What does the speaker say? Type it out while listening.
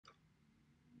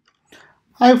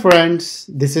Hi friends,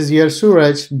 this is your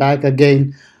Suraj back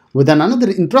again with another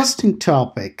interesting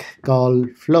topic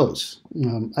called flows.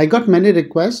 I got many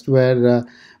requests where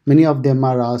many of them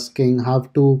are asking how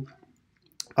to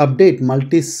update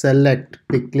multi-select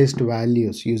picklist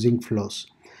values using flows.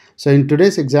 So in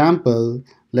today's example,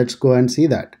 let's go and see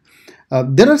that.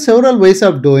 There are several ways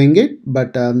of doing it,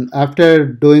 but after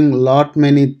doing lot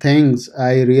many things,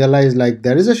 I realized like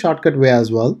there is a shortcut way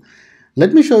as well.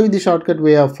 Let me show you the shortcut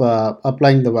way of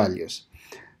applying the values.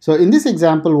 So in this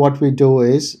example, what we do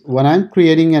is when I'm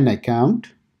creating an account,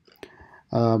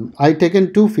 I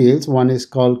taken two fields. One is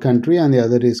called country and the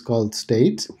other is called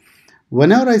states.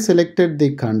 Whenever I selected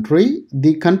the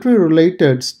country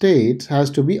related states has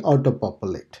to be auto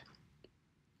populate.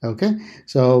 Okay,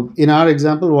 so in our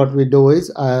example, what we do is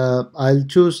I'll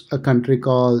choose a country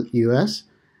called US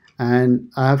and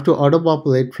I have to auto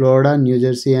populate Florida, New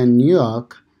Jersey, and New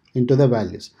York into the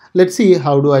values. Let's see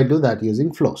how do I do that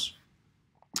using flows.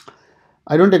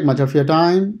 I don't take much of your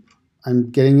time. I'm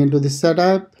getting into the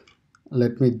setup.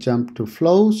 Let me jump to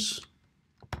flows.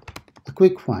 A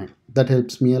quick find that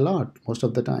helps me a lot most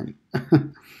of the time.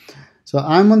 So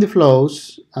I'm on the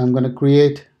flows. I'm going to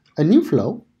create a new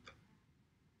flow,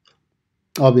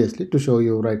 obviously, to show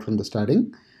you right from the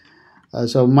starting.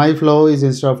 So my flow is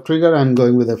instead of trigger, I'm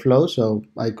going with a flow. So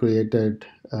I created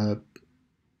a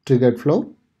triggered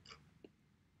flow.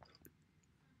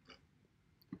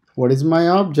 What is my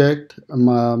object?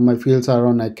 My fields are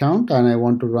on account and I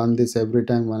want to run this every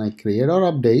time when I create or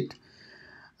update.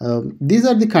 These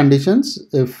are the conditions.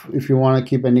 If you want to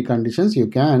keep any conditions, you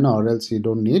can, or else you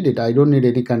don't need it. I don't need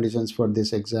any conditions for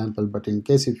this example, but in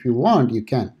case if you want, you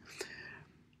can.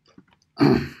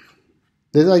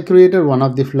 This I created one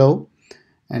of the flow,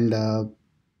 and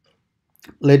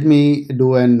let me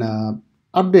do an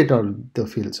update on the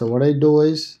field. So what I do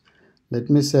is let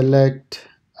me select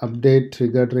update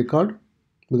triggered record,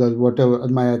 because whatever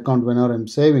my account, whenever I'm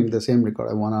saving the same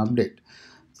record, I want to update.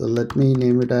 So let me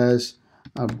name it as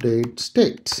update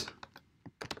states.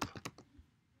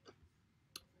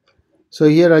 So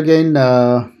here again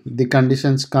the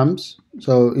conditions comes.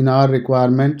 So in our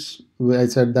requirements, I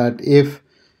said that if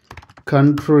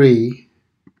country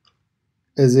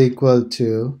is equal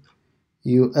to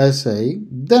USA,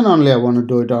 then only I want to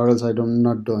do it, or else I'm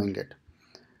not doing it.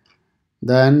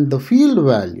 Then the field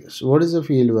values. What is the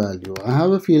field value? I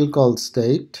have a field called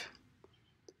state,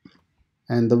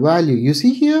 and the value you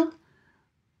see here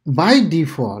by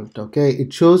default, okay,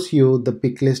 it shows you the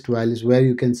pick list values where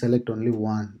you can select only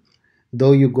one.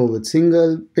 Though you go with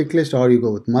single pick list or you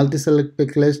go with multi-select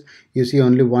pick list, you see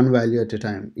only one value at a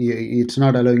time. It's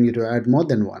not allowing you to add more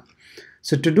than one.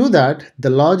 So to do that,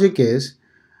 the logic is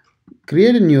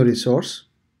create a new resource.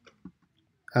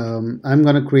 I'm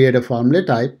going to create a formula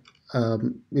type.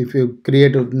 If you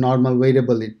create a normal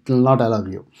variable, it will not allow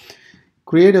you.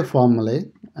 Create a formula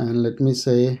and let me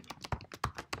say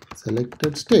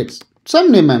selected states.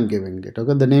 Some name I'm giving it.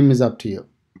 Okay, the name is up to you.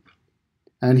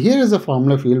 And here is a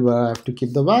formula field where I have to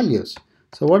keep the values.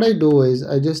 So what I do is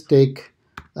I just take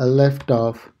a left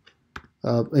of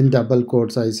in double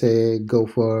quotes, I say go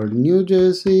for New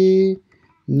Jersey,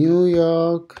 New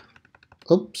York,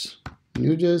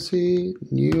 New Jersey,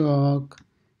 New York,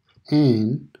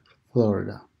 and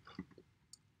Florida.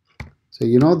 So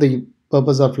you know the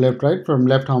purpose of left, right? From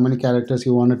left, how many characters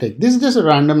you want to take. This is just a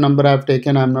random number I've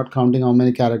taken. I'm not counting how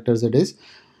many characters it is,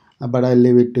 but I'll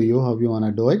leave it to you how you want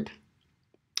to do it.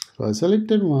 So I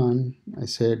selected one. I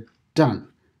said done.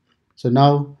 So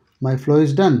now my flow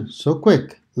is done. So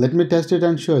quick. Let me test it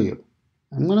and show you.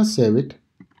 I'm going to save it.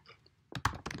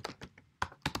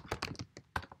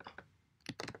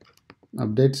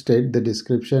 Update state, the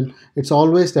description. It's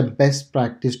always the best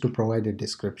practice to provide a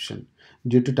description.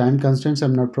 Due to time constraints,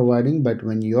 I'm not providing, but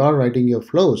when you are writing your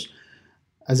flows,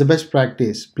 as a best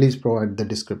practice, please provide the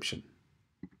description.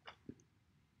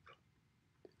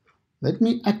 Let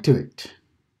me activate.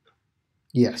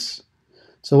 Yes.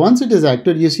 So once it is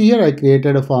active, you see here I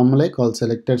created a formula called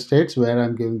selected states where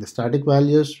I'm giving the static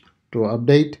values to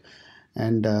update,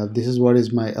 and this is what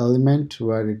is my element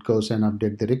where it goes and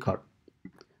update the record.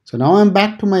 So now I'm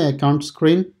back to my account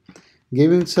screen,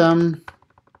 giving some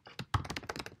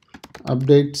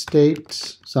update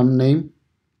states, some name,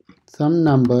 some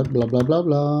number, blah blah blah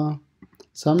blah,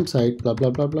 some site, blah blah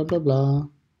blah blah blah blah.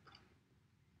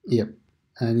 Yep.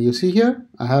 And you see here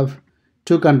I have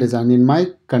two countries, and in my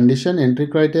condition entry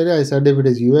criteria I said if it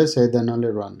is USA then only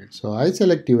run it. So I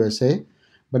select USA,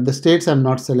 but the states I'm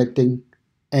not selecting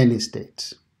any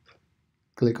states.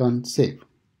 Click on save.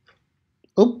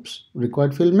 Oops,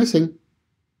 required field missing.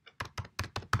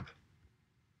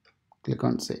 Click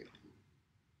on save.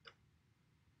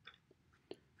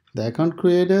 the account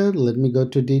creator. Let me go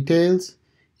to details.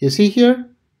 You see here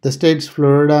the states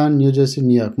Florida, New Jersey,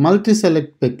 New York.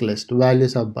 Multi-select pick list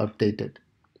values are updated.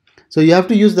 So you have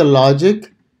to use the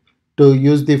logic to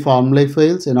use the formula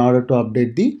fields in order to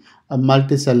update the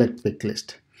multi-select pick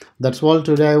list. That's all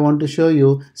today I want to show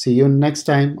you. See you next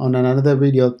time on another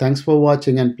video. Thanks for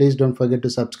watching, and please don't forget to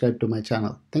subscribe to my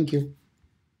channel. Thank you.